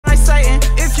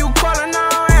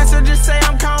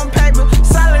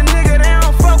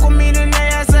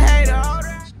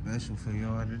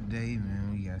today,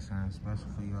 man, we got something special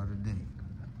for y'all today.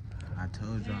 I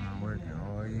told y'all I'm working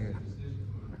all year.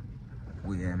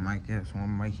 We at Mike Epps, one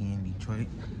Mikey in Detroit.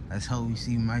 Let's hope we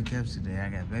see Mike Epps today. I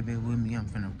got Baby with me. I'm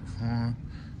finna perform.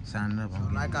 Sign up.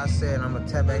 Like I said, I'm gonna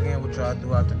tap back in with y'all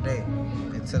throughout the day.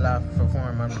 Until I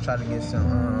perform, I'm gonna try to get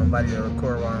somebody to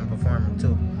record while I'm performing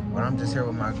too. But I'm just here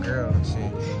with my girl and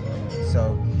shit.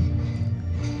 So,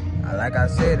 like I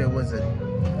said, it was a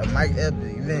Mike Epps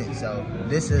event. So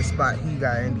this is a spot he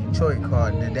got in Detroit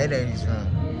called the Day-Day's Room.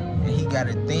 And he got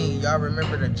a thing. Y'all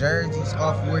remember the jerseys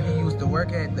off where he used to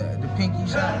work at, the pinky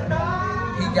shop?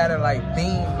 He got it like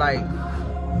themed, like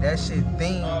that shit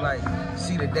themed, like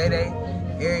see the Day-Day,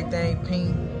 everything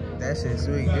pink. That shit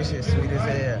sweet. This shit sweet as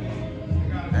hell.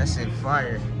 That shit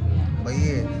fire. But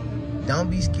yeah, don't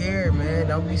be scared, man.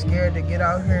 Don't be scared to get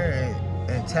out here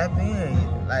and tap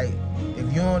in. Like,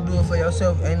 if you don't do it for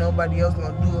yourself, ain't nobody else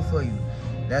gonna do it for you.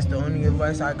 That's the only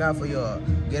advice I got for y'all.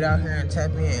 Get out here and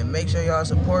tap in and make sure y'all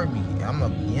support me. I'm a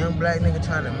young black nigga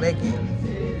trying to make it.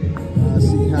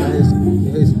 See how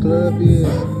his club is.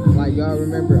 Like, y'all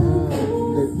remember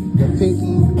the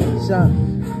pinky shop?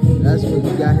 That's what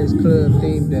he got his club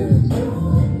themed as.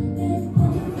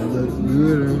 It looks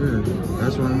good in here.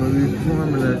 That's what I'm gonna be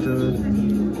performing at, y'all.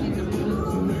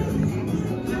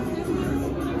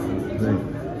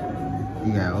 He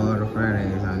got all the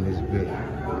Fridays on this bit.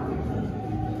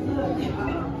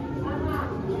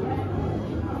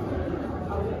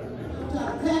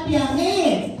 Clap your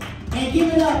hands and give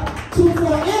it up to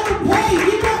Forever Pay.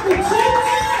 Give up the children.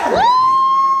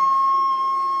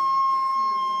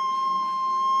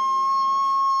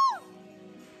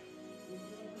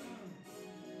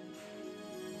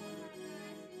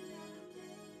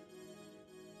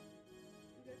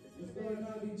 What's going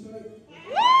on, Detroit?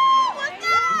 What's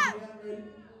up?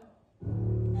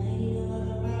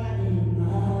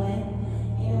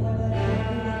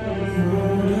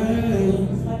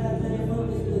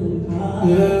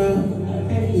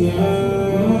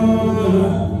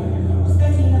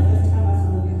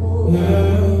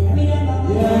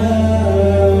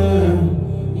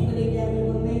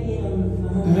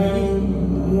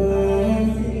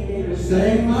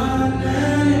 Say my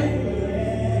name.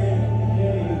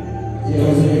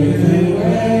 You're moving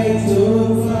way too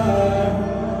far.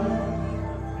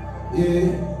 Yeah,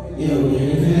 you're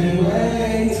moving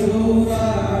way too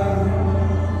far.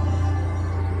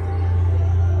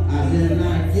 I did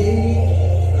not get it.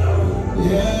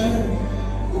 Yeah.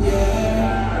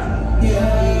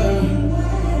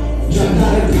 Jumped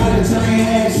out of college, I ain't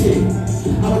had shit.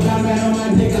 I was down bad on my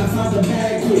dick, I found the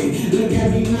bag quick. Look at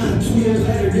me now, 2 years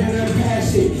later, then I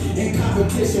pass shit. In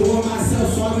competition with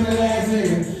myself, so I'm the last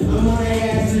nigga. I'm on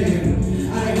their ass nigga.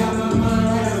 I ain't got my mind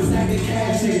right, I'm stacking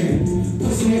cash nigga.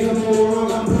 Pussy nigga move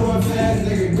wrong, I'm blowing fast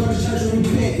nigga. Go to church,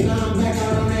 repent, now I'm back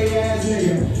out on their ass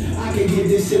nigga. I can get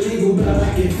this shit legal, but I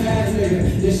like it fast nigga.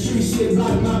 The street shit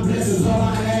blocked my blessings, all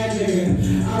I had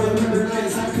nigga. I remember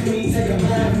nights I couldn't even take a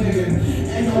bath nigga.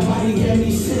 Ain't nobody gave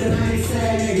me shit and I ain't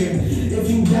sad nigga. If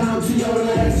you down to your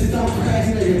last, just don't crash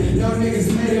nigga. No niggas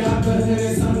made it out, but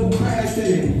niggas some who crash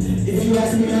nigga. If you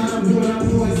ask me how I'm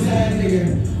doing sad nigga.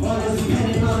 All this pain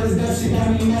and all this dumb shit got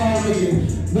me mad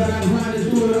nigga. But I grinded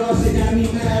through it all, shit got me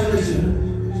mad richer.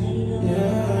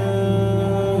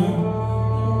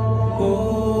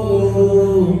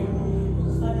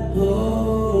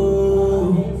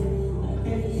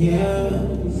 Yeah,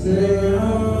 say